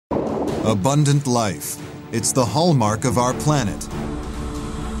Abundant life. It's the hallmark of our planet.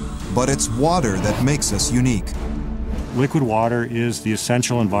 But it's water that makes us unique. Liquid water is the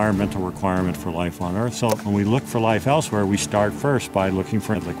essential environmental requirement for life on Earth. So when we look for life elsewhere, we start first by looking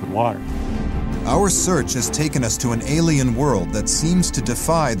for liquid water. Our search has taken us to an alien world that seems to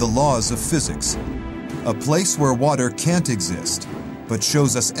defy the laws of physics. A place where water can't exist, but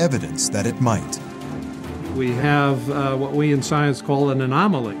shows us evidence that it might. We have what we in science call an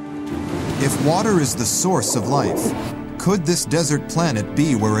anomaly. If water is the source of life, could this desert planet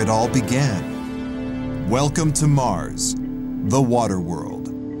be where it all began? Welcome to Mars, the water world.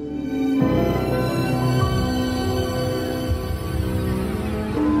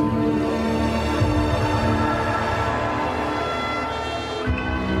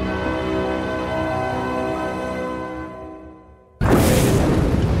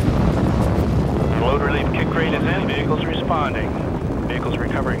 Load relief kick crate is in, vehicles responding. Vehicles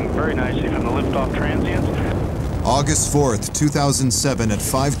recovering very nicely from the liftoff transients. August 4th, 2007 at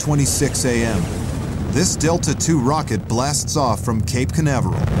 5:26 a.m. This Delta II rocket blasts off from Cape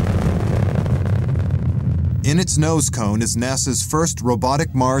Canaveral. In its nose cone is NASA's first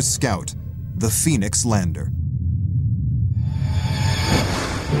robotic Mars scout, the Phoenix lander.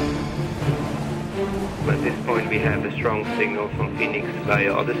 At this point, we have a strong signal from Phoenix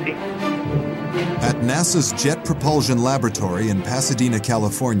via Odyssey. At NASA's Jet Propulsion Laboratory in Pasadena,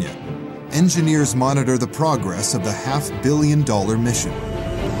 California, engineers monitor the progress of the $500 million mission.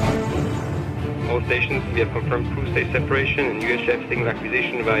 All stations, we have confirmed crew stage separation and UHF signal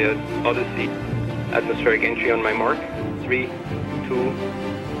acquisition via Odyssey. Atmospheric entry on my mark. 3, 2,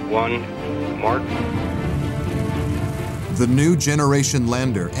 1, mark. The new generation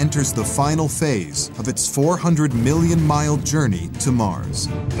lander enters the final phase of its 400 million mile journey to Mars.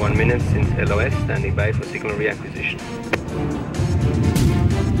 1 minute since LOS, standing by for signal reacquisition.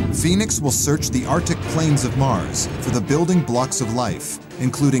 Phoenix will search the Arctic plains of Mars for the building blocks of life,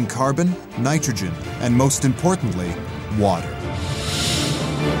 including carbon, nitrogen, and most importantly, water.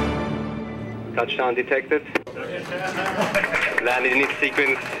 Touchdown detected. Landing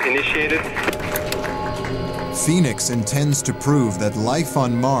sequence initiated. Phoenix intends to prove that life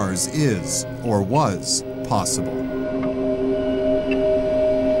on Mars is, or was, possible.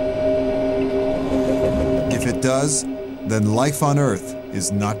 If it does, then life on Earth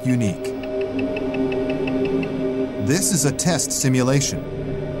is not unique. This is a test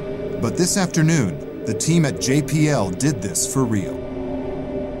simulation, but this afternoon, the team at JPL did this for real.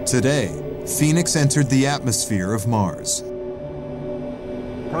 Today, Phoenix entered the atmosphere of Mars.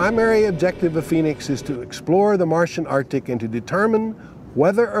 Primary objective of Phoenix is to explore the Martian Arctic and to determine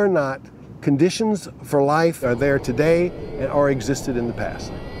whether or not conditions for life are there today or existed in the past.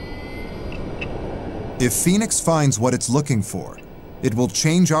 If Phoenix finds what it's looking for, it will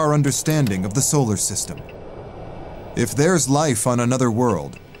change our understanding of the solar system. If there's life on another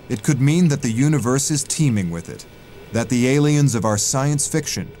world, it could mean that the universe is teeming with it, that the aliens of our science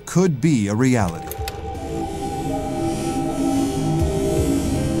fiction could be a reality.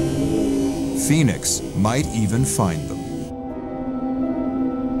 Phoenix might even find them.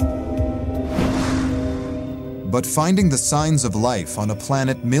 But finding the signs of life on a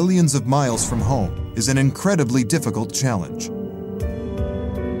planet millions of miles from home is an incredibly difficult challenge.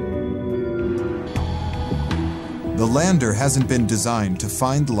 The lander hasn't been designed to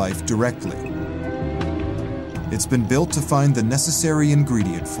find life directly. It's been built to find the necessary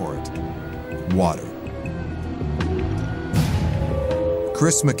ingredient for it: water.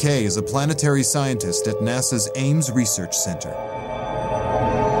 Chris McKay is a planetary scientist at NASA's Ames Research Center.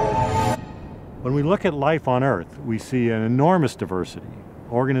 When we look at life on Earth, we see an enormous diversity.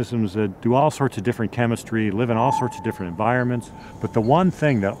 Organisms that do all sorts of different chemistry, live in all sorts of different environments. But the one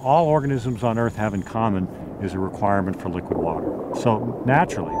thing that all organisms on Earth have in common is a requirement for liquid water. So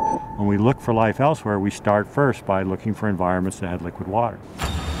naturally, when we look for life elsewhere, we start first by looking for environments that have liquid water.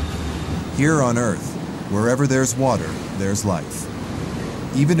 Here on Earth, wherever there's water, there's life.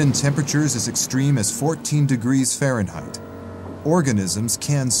 Even in temperatures as extreme as 14 degrees Fahrenheit, organisms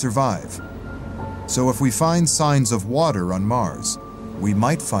can survive. So if we find signs of water on Mars, we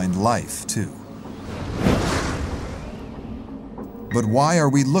might find life too. But why are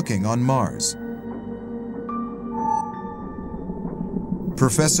we looking on Mars?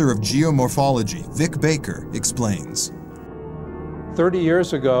 Professor of Geomorphology Vic Baker explains. 30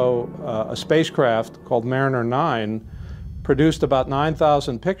 years ago, a spacecraft called Mariner 9 produced about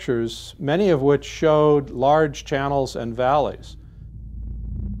 9,000 pictures, many of which showed large channels and valleys.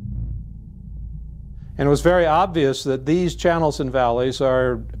 And it was very obvious that these channels and valleys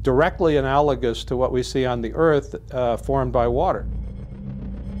are directly analogous to what we see on the Earth, formed by water.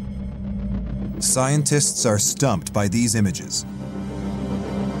 Scientists are stumped by these images.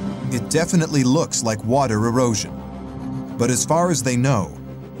 It definitely looks like water erosion, but as far as they know,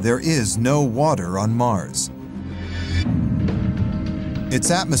 there is no water on Mars.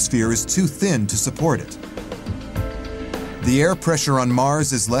 Its atmosphere is too thin to support it. The air pressure on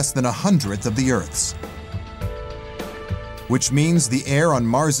Mars is less than 1/100th of the Earth's, which means the air on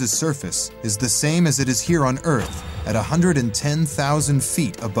Mars's surface is the same as it is here on Earth at 110,000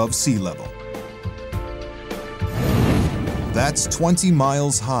 feet above sea level. That's 20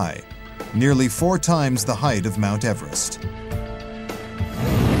 miles high, nearly 4 times the height of Mount Everest.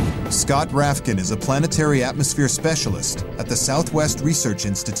 Scott Rafkin is a planetary atmosphere specialist at the Southwest Research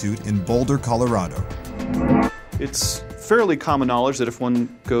Institute in Boulder, Colorado. It's fairly common knowledge that if one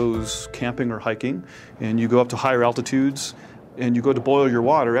goes camping or hiking and you go up to higher altitudes and you go to boil your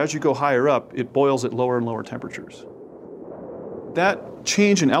water, as you go higher up, it boils at lower and lower temperatures. That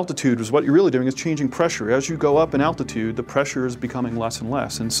change in altitude is what you're really doing is changing pressure. As you go up in altitude, the pressure is becoming less and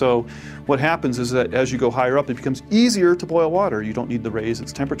less. And so what happens is that as you go higher up, it becomes easier to boil water. You don't need to raise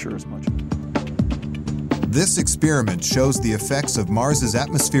its temperature as much. This experiment shows the effects of Mars's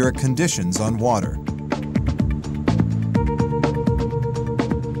atmospheric conditions on water.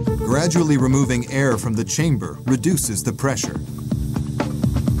 Gradually removing air from the chamber reduces the pressure.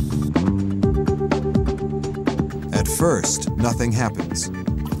 At first, nothing happens.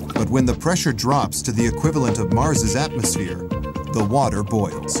 But when the pressure drops to the equivalent of Mars's atmosphere, the water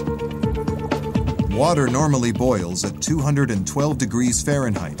boils. Water normally boils at 212 degrees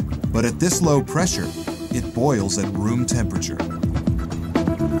Fahrenheit, but at this low pressure, it boils at room temperature.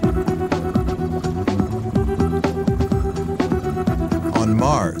 On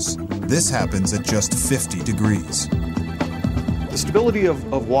Mars, this happens at just 50 degrees. The stability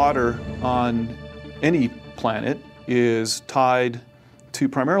of water on any planet is tied to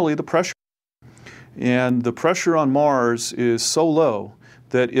primarily the pressure. And the pressure on Mars is so low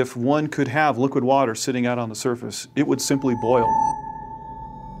that if one could have liquid water sitting out on the surface, it would simply boil.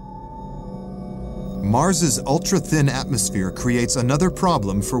 Mars's ultra-thin atmosphere creates another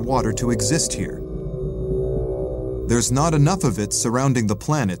problem for water to exist here. There's not enough of it surrounding the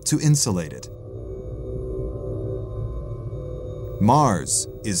planet to insulate it. Mars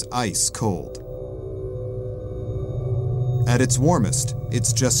is ice cold. At its warmest,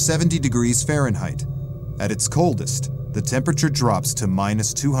 it's just 70 degrees Fahrenheit. At its coldest, the temperature drops to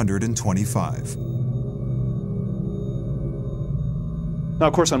minus 225. Now,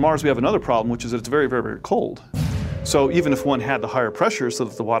 of course, on Mars we have another problem, which is that it's very, very, very cold. So even if one had the higher pressure so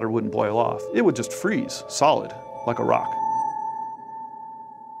that the water wouldn't boil off, it would just freeze solid, like a rock.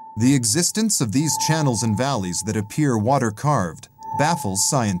 The existence of these channels and valleys that appear water-carved baffles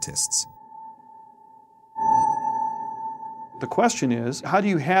scientists. The question is, how do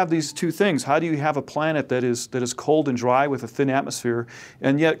you have these two things? How do you have a planet that is cold and dry with a thin atmosphere,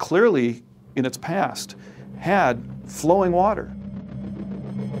 and yet clearly, in its past, had flowing water?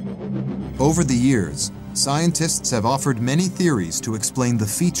 Over the years, scientists have offered many theories to explain the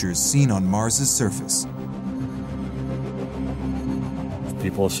features seen on Mars's surface.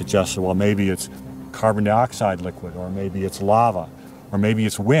 People have suggested, well, maybe it's carbon dioxide liquid, or maybe it's lava, or maybe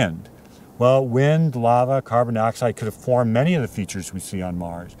it's wind. Well, wind, lava, carbon dioxide could have formed many of the features we see on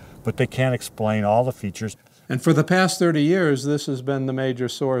Mars, but they can't explain all the features. And for the past 30 years, this has been the major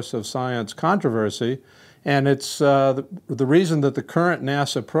source of science controversy, and it's the reason that the current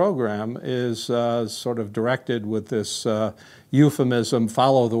NASA program is sort of directed with this euphemism,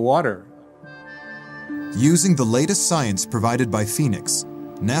 follow the water. Using the latest science provided by Phoenix,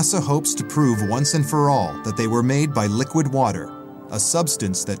 NASA hopes to prove once and for all that they were made by liquid water, a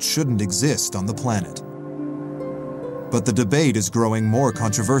substance that shouldn't exist on the planet. But the debate is growing more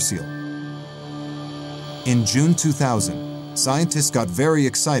controversial. In June 2000, scientists got very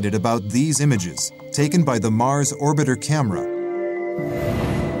excited about these images taken by the Mars Orbiter camera,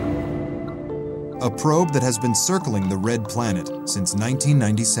 a probe that has been circling the red planet since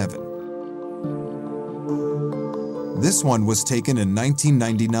 1997. This one was taken in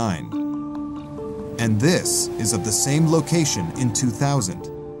 1999. And this is of the same location in 2000.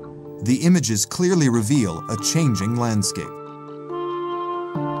 The images clearly reveal a changing landscape.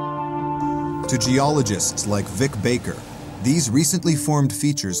 To geologists like Vic Baker, these recently formed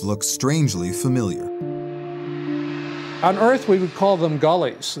features look strangely familiar. On Earth, we would call them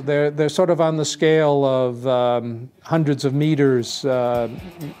gullies. They're sort of on the scale of hundreds of meters,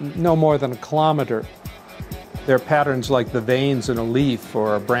 no more than a kilometer. They're patterns like the veins in a leaf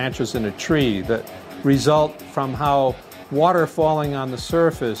or branches in a tree that result from how water falling on the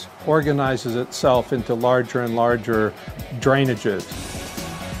surface organizes itself into larger and larger drainages.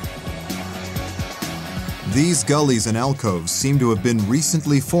 These gullies and alcoves seem to have been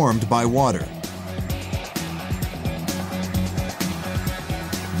recently formed by water.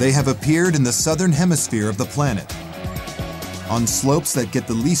 They have appeared in the southern hemisphere of the planet, on slopes that get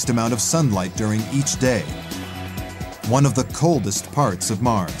the least amount of sunlight during each day, one of the coldest parts of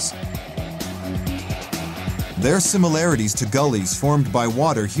Mars. Their similarities to gullies formed by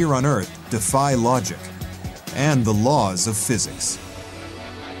water here on Earth defy logic and the laws of physics.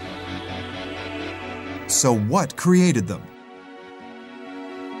 So what created them?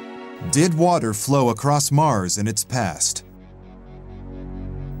 Did water flow across Mars in its past?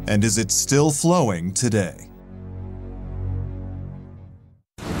 And is it still flowing today?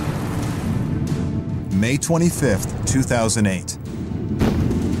 May 25th, 2008.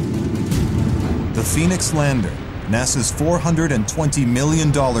 The Phoenix lander, NASA's $420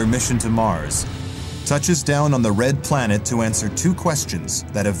 million mission to Mars, touches down on the red planet to answer two questions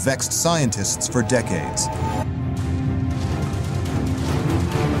that have vexed scientists for decades.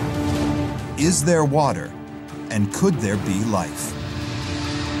 Is there water, and could there be life?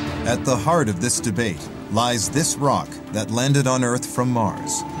 At the heart of this debate lies this rock that landed on Earth from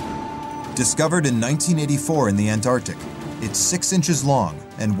Mars. Discovered in 1984 in the Antarctic, it's 6 inches long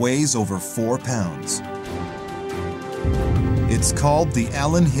and weighs over 4 pounds. It's called the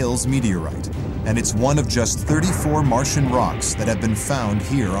Allen Hills meteorite, and it's one of just 34 Martian rocks that have been found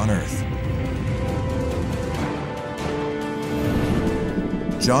here on Earth.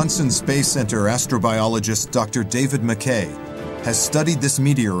 Johnson Space Center astrobiologist Dr. David McKay has studied this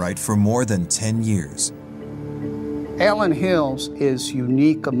meteorite for more than 10 years. Allen Hills is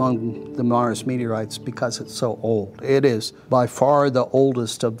unique among the Mars meteorites because it's so old. It is by far the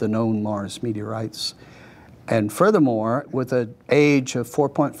oldest of the known Mars meteorites. And furthermore, with an age of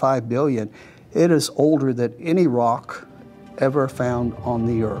 4.5 billion, it is older than any rock ever found on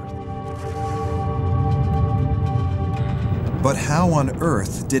the Earth. But how on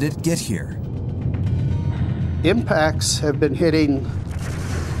earth did it get here? Impacts have been hitting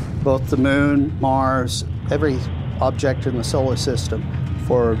both the Moon, Mars, every object in the solar system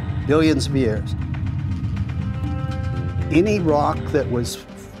for billions of years. Any rock that was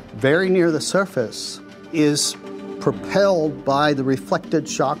very near the surface is propelled by the reflected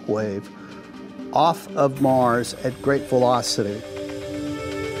shock wave off of Mars at great velocity.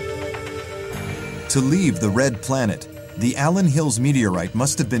 To leave the red planet, the Allen Hills meteorite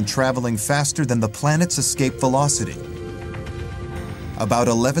must have been traveling faster than the planet's escape velocity, about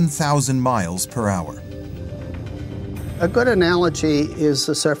 11,000 miles per hour. A good analogy is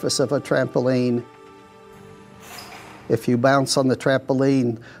the surface of a trampoline. If you bounce on the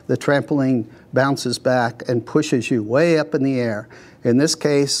trampoline bounces back and pushes you way up in the air. In this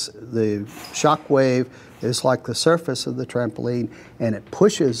case, the shock wave is like the surface of the trampoline, and it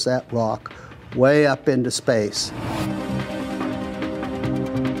pushes that rock way up into space.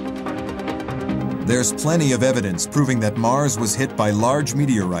 There's plenty of evidence proving that Mars was hit by large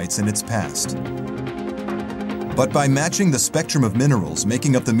meteorites in its past. But by matching the spectrum of minerals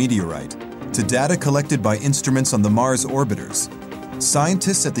making up the meteorite to data collected by instruments on the Mars orbiters,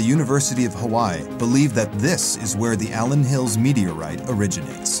 scientists at the University of Hawaii believe that this is where the Allen Hills meteorite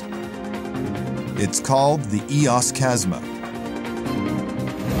originates. It's called the Eos Chasma,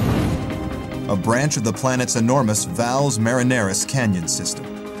 a branch of the planet's enormous Valles Marineris Canyon system.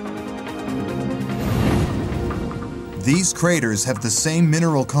 These craters have the same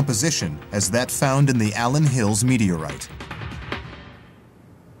mineral composition as that found in the Allen Hills meteorite.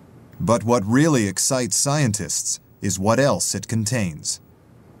 But what really excites scientists is what else it contains.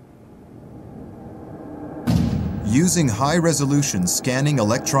 Using high-resolution scanning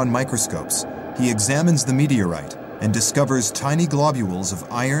electron microscopes, he examines the meteorite and discovers tiny globules of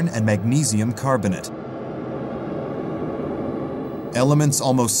iron and magnesium carbonate. Elements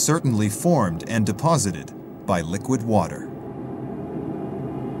almost certainly formed and deposited by liquid water.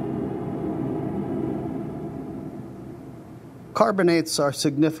 Carbonates are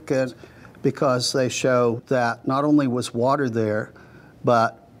significant because they show that not only was water there,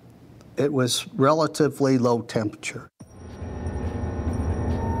 but it was relatively low temperature.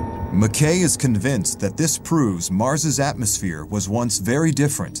 McKay is convinced that this proves Mars's atmosphere was once very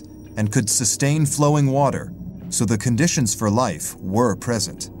different and could sustain flowing water, so the conditions for life were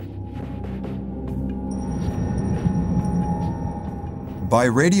present. By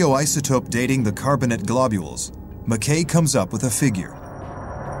radioisotope dating the carbonate globules, McKay comes up with a figure.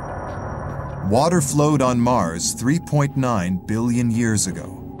 Water flowed on Mars 3.9 billion years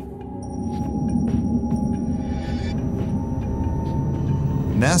ago.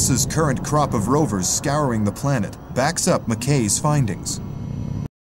 NASA's current crop of rovers scouring the planet backs up McKay's findings.